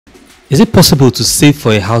Is it possible to save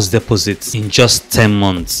for a house deposit in just 10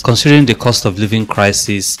 months, considering the cost of living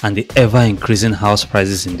crisis and the ever-increasing house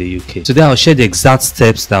prices in the UK? Today I'll share the exact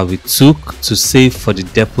steps that we took to save for the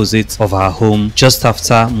deposit of our home just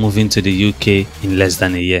after moving to the UK in less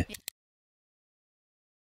than a year.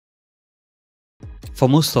 For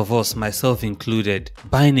most of us, myself included,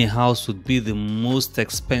 buying a house would be the most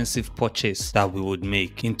expensive purchase that we would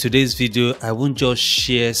make. In today's video, I won't just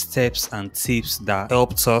share steps and tips that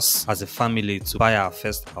helped us as a family to buy our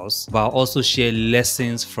first house, but I'll also share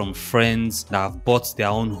lessons from friends that have bought their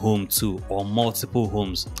own home too, or multiple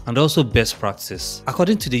homes, and also best practice.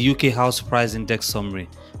 According to the UK House Price Index Summary,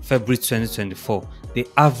 February 2024, the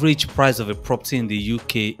average price of a property in the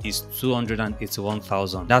UK is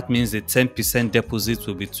 281,000. That means the 10% deposit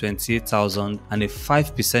will be 28,000 and a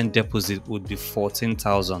 5% deposit would be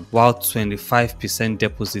 14,000, while 25%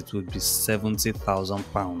 deposit would be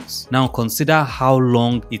 70,000 pounds. Now consider how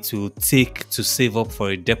long it will take to save up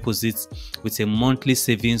for a deposit with a monthly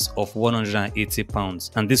savings of 180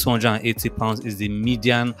 pounds, and this 180 pounds is the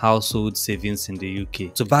median household savings in the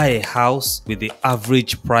UK. To buy a house with the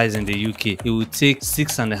average price in the UK, it will take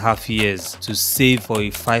 6.5 years to save for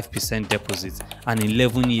a 5% deposit and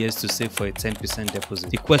 11 years to save for a 10%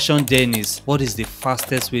 deposit. The question then is, what is the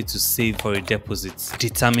fastest way to save for a deposit?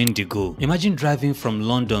 Determine the goal. Imagine driving from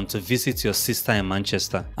London to visit your sister in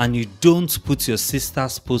Manchester, and you don't put your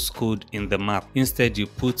sister's postcode in the map. Instead, you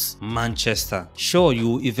put Manchester. Sure, you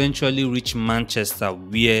will eventually reach Manchester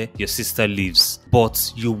where your sister lives,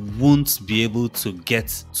 but you won't be able to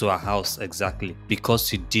get to her house exactly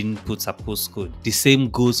because you didn't put her postcode. The same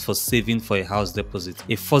goes for saving for a house deposit.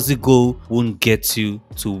 A fuzzy goal won't get you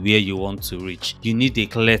to where you want to reach. You need a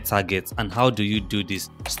clear target. And how do you do this?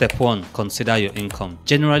 Step 1, consider your income.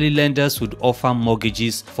 Generally, lenders would offer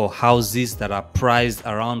mortgages for houses that are priced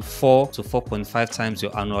around 4 to 4.5 times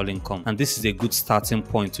your annual income, and this is a good starting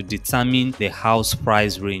point to determine the house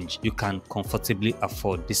price range you can comfortably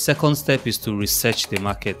afford. The second step is to research the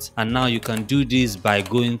market, and now you can do this by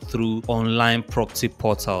going through online property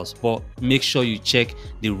portals, but make sure you check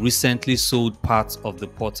the recently sold part of the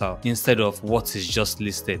portal instead of what is just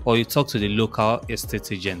listed, or you talk to the local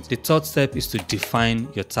estate agent. The third step is to define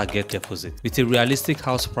your target deposit. With a realistic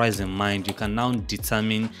house price in mind, you can now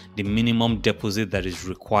determine the minimum deposit that is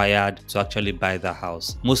required to actually buy the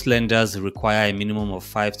house. Most lenders require a minimum of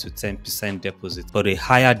 5 to 10% deposit, but a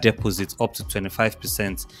higher deposit up to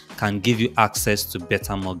 25% can give you access to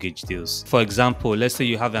better mortgage deals. For example, let's say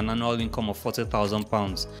you have an annual income of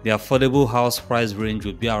 £40,000. The affordable house price range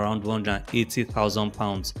would be around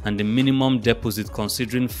 £180,000, and the minimum deposit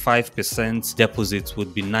considering 5% deposit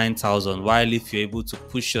would be 9,000, while if you're able to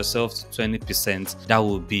push yourself to 20%, that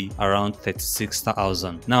would be around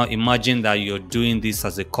 36,000. Now imagine that you're doing this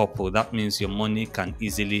as a couple. That means your money can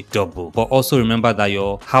easily double. But also remember that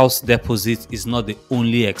your house deposit is not the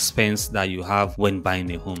only expense that you have when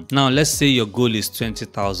buying a home. Now let's say your goal is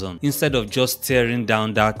 20,000. Instead of just tearing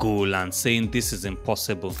down that goal and saying this is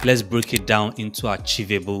impossible, let's break it down into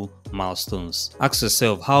achievable milestones. Ask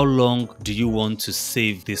yourself, how long do you want to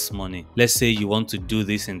save this money? Let's say you want to do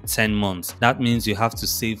this in 10 months. That means you have to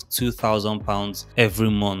save £2,000 every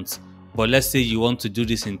month. But let's say you want to do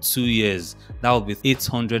this in 2 years, that will be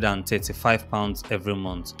 £835 every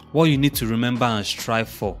month. What you need to remember and strive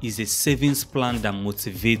for is a savings plan that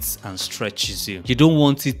motivates and stretches you. You don't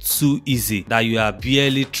want it too easy that you are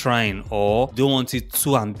barely trying, or don't want it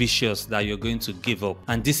too ambitious that you're going to give up.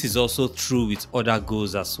 And this is also true with other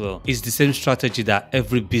goals as well. It's the same strategy that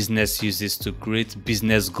every business uses to create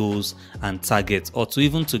business goals and targets, or to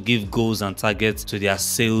even to give goals and targets to their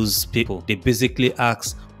sales people. They basically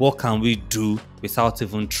ask, what can we do without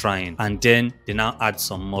even trying? And then they now add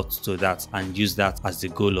some more to that and use that as the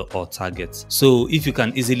goal or target. So if you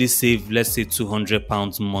can easily save, let's say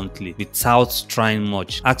 £200 monthly without trying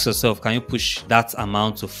much, ask yourself, can you push that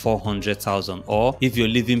amount to 400,000? Or if you're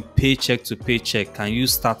living paycheck to paycheck, can you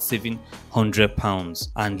start saving £100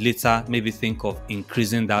 and later maybe think of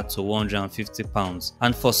increasing that to £150?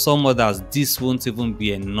 And for some others, this won't even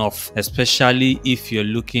be enough, especially if you're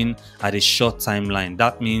looking at a short timeline.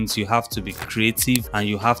 That means you have to be creative and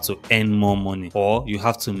you have to earn more money, or you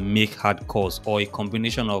have to make hard calls, or a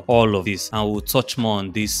combination of all of this, and we'll touch more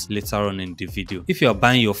on this later on in the video. If you're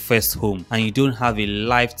buying your first home and you don't have a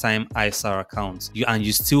lifetime ISA account and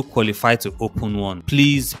you still qualify to open one,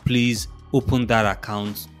 please open that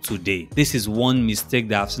account today. This is one mistake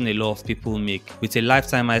that I've seen a lot of people make. With a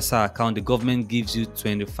lifetime ISA account, the government gives you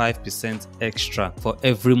 25% extra for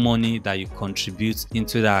every money that you contribute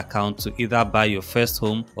into the account to either buy your first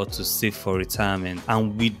home or to save for retirement.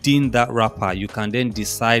 And within that wrapper, you can then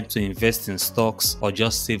decide to invest in stocks or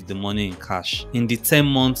just save the money in cash. In the 10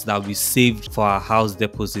 months that we saved for our house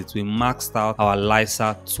deposit, we maxed out our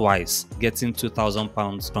LISA twice, getting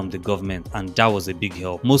 £2,000 from the government, and that was a big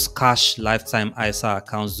help. Most cash lifetime ISA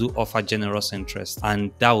accounts do offer generous interest,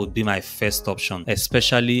 and that would be my first option,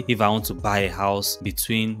 especially if I want to buy a house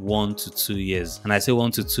between 1 to 2 years. And I say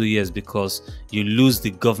 1 to 2 years because you lose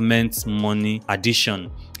the government money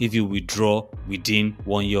addition if you withdraw within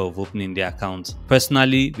 1 year of opening the account.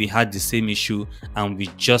 Personally, we had the same issue and we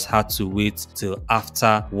just had to wait till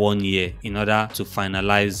after 1 year in order to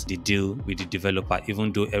finalize the deal with the developer,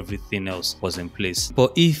 even though everything else was in place.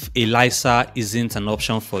 But if a LISA isn't an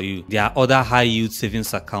option for you, there are other high yield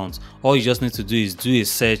savings accounts. All you just need to do is do a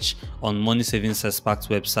search on Money Savings Expert's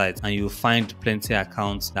website and you'll find plenty of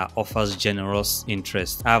accounts that offers generous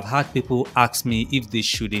interest. I've had people ask me if they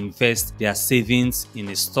should invest their savings in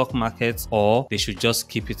a stock market or they should just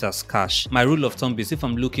keep it as cash. My rule of thumb is if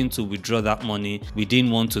I'm looking to withdraw that money within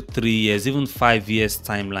 1 to 3 years, even 5 years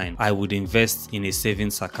timeline, I would invest in a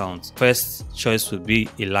savings account. First choice would be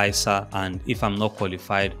a LISA, and if I'm not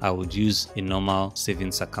qualified, I would use a normal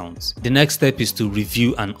savings account. The next step is to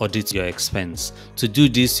review and audit your expense. To do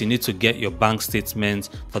this, you need to get your bank statement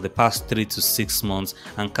for the past 3 to 6 months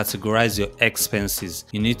and categorize your expenses.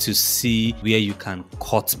 You need to see where you can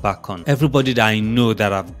cut back on. Everybody that I know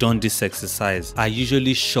that have done this exercise are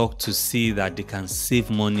usually shocked to see that they can save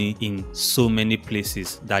money in so many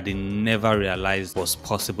places that they never realized was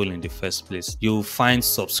possible in the first place. You'll find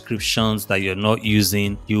subscriptions that you're not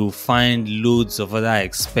using. You'll find loads of other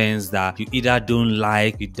expense that you either don't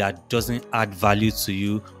like, that doesn't add value to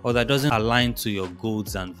you, or that doesn't align to your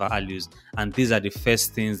goals and values. And these are the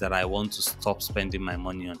first things that I want to stop spending my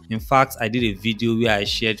money on. In fact, I did a video where I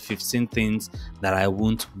shared 15 things that I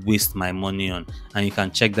won't waste my money on, and you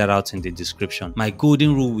can check that out in the description. My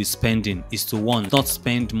golden rule with spending is to 1, not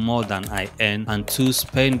spend more than I earn, and 2,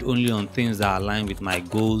 spend only on things that align with my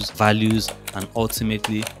goals, values, and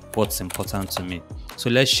ultimately what's important to me. So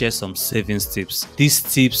let's share some savings tips. These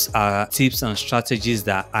tips are tips and strategies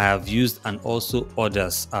that I have used and also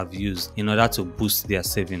others have used in order to boost their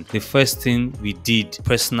saving. The first thing we did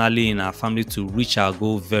personally in our family to reach our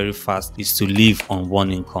goal very fast is to live on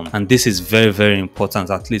one income. And this is very, very important,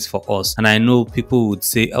 at least for us. And I know people would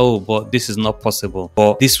say, oh, but this is not possible.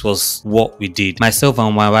 But this was what we did. Myself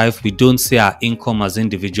and my wife, we don't see our income as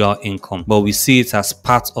individual income, but we see it as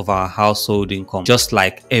part of our household income, just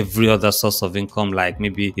like every other source of income, like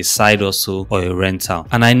maybe a side hustle or a rental.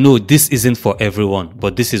 And I know this isn't for everyone,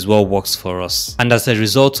 but this is what works for us. And as a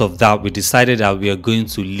result of that, we decided that we are going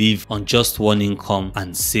to live on just one income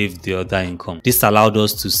and save the other income. This allowed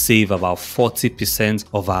us to save about 40%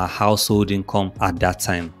 of our household income at that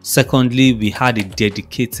time. Secondly, we had a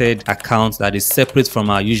dedicated account that is separate from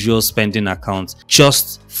our usual spending account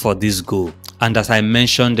just for this goal. And as I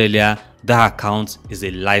mentioned earlier, that account is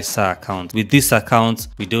a LISA account. With this account,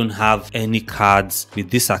 we don't have any cards.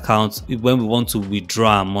 With this account, when we want to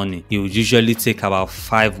withdraw our money, it would usually take about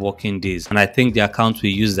 5 working days. And I think the account we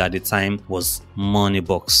used at the time was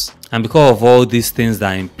Moneybox. And because of all these things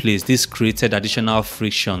that are in place, this created additional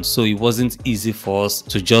friction. So it wasn't easy for us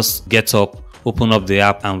to just get up, open up the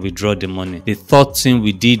app and withdraw the money. The third thing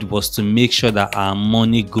we did was to make sure that our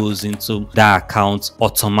money goes into that account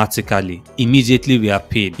automatically immediately we are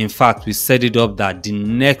paid. In fact, we set it up that the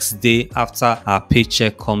next day after our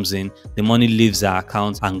paycheck comes in, the money leaves our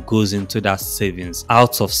account and goes into that savings,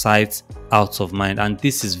 out of sight, out of mind. And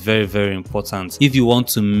this is very, very important. If you want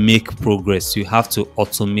to make progress, you have to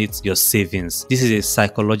automate your savings. This is a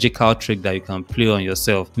psychological trick that you can play on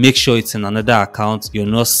yourself. Make sure it's in another account, you're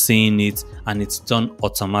not seeing it, and it's done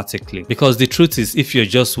automatically. Because the truth is, if you're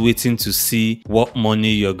just waiting to see what money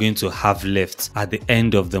you're going to have left at the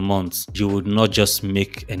end of the month, you would not just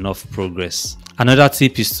make enough progress. Another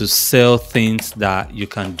tip is to sell things that you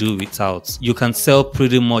can do without. You can sell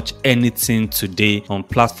pretty much anything today on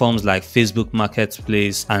platforms like Facebook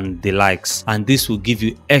Marketplace and the likes, and this will give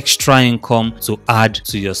you extra income to add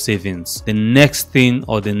to your savings. The next thing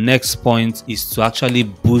or the next point is to actually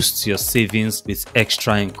boost your savings with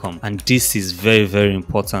extra income, and this is very, very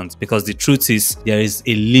important because the truth is there is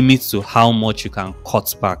a limit to how much you can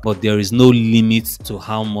cut back, but there is no limit to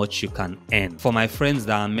how much you can earn. For my friends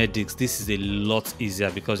that are medics, this is a lot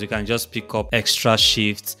easier because you can just pick up extra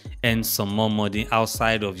shifts, earn some more money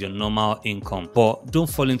outside of your normal income. But don't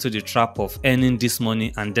fall into the trap of earning this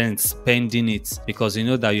money and then spending it, because you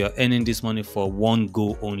know that you're earning this money for one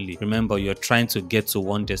goal only. Remember, you're trying to get to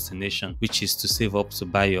one destination, which is to save up to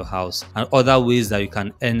buy your house. And other ways that you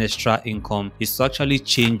can earn extra income is to actually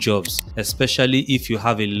change jobs, especially if you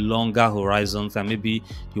have a longer horizon and maybe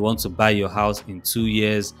you want to buy your house in 2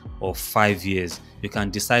 years or 5 years. You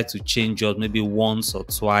can decide to change jobs maybe once or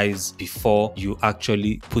twice before you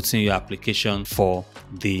actually put in your application for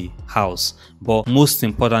the house. But most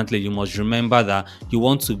importantly, you must remember that you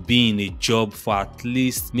want to be in a job for at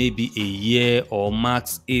least maybe a year or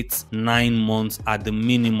max 8-9 months at the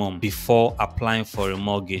minimum before applying for a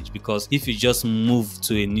mortgage, because if you just move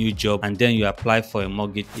to a new job and then you apply for a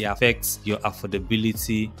mortgage, it affects your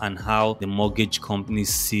affordability and how the mortgage company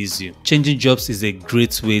sees you. Changing jobs is a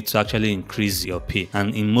great way to actually increase your pay,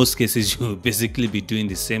 and in most cases you will basically be doing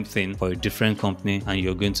the same thing for a different company and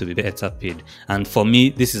you're going to be better paid. And for me,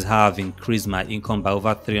 this is how I've increased my income by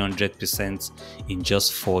over 300% in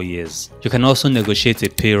just 4 years. You can also negotiate a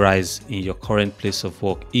pay rise in your current place of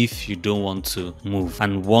work if you don't want to move.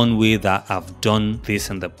 And one way that I've done this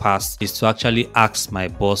in the past is to actually ask my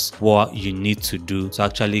boss what you need to do to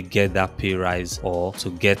actually get that pay rise or to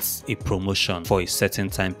get a promotion for a certain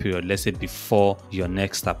time period, let's say before your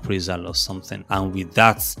next appraisal or something. And with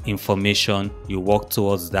that information, you work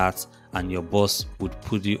towards that, and your boss would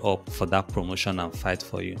put you up for that promotion and fight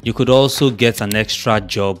for you. You could also get an extra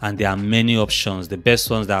job, and there are many options. The best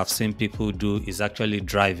ones that I've seen people do is actually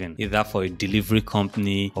driving, either for a delivery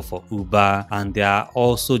company or for Uber. And there are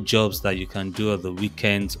also jobs that you can do on the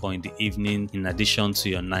weekends or in the evening in addition to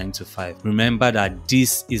your 9 to 5. Remember that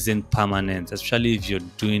this isn't permanent, especially if you're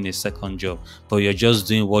doing a second job, but you're just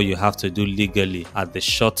doing what you have to do legally at the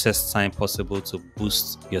shortest time possible to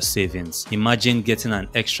boost your savings. Imagine getting an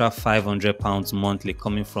extra £500 monthly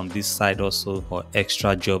coming from this side hustle or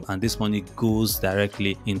extra job, and this money goes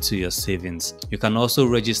directly into your savings. You can also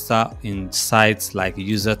register in sites like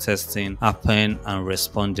User Testing, Appen, and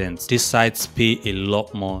Respondent. These sites pay a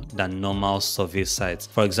lot more than normal survey sites.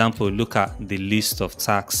 For example, look at the list of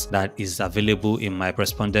tasks that is available in my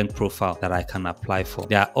Respondent profile that I can apply for.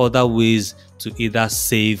 There are other ways to either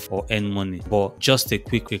save or earn money, but just a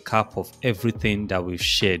quick recap of everything that we've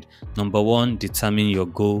shared. Number one, determine your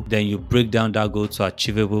goal. Then you break down that goal to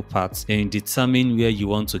achievable parts. Then you determine where you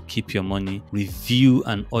want to keep your money. Review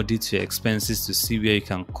and audit your expenses to see where you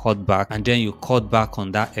can cut back, and then you cut back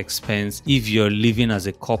on that expense. If you're living as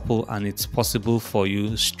a couple and it's possible for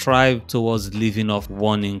you, strive towards living off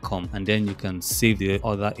one income, and then you can save the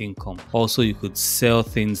other income. Also, you could sell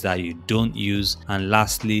things that you don't use. And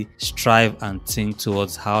lastly, strive and think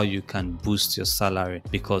towards how you can boost your salary,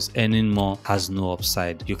 because earning more has no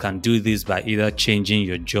upside. You can do this by either changing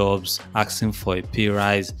your jobs, asking for a pay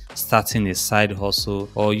rise, starting a side hustle,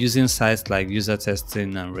 or using sites like User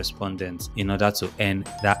Testing and Respondent in order to earn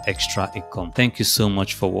that extra income. Thank you so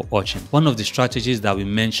much for watching. One of the strategies that we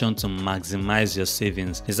mentioned to maximize your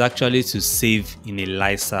savings is actually to save in a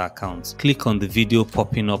LISA account. Click on the video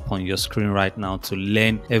popping up on your screen right now to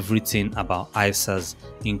learn everything about ISAs,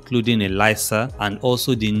 including a LISA and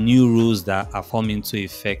also the new rules that are coming into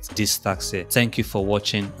effect this tax year. Thank you for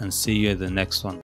watching, and see you in the next one.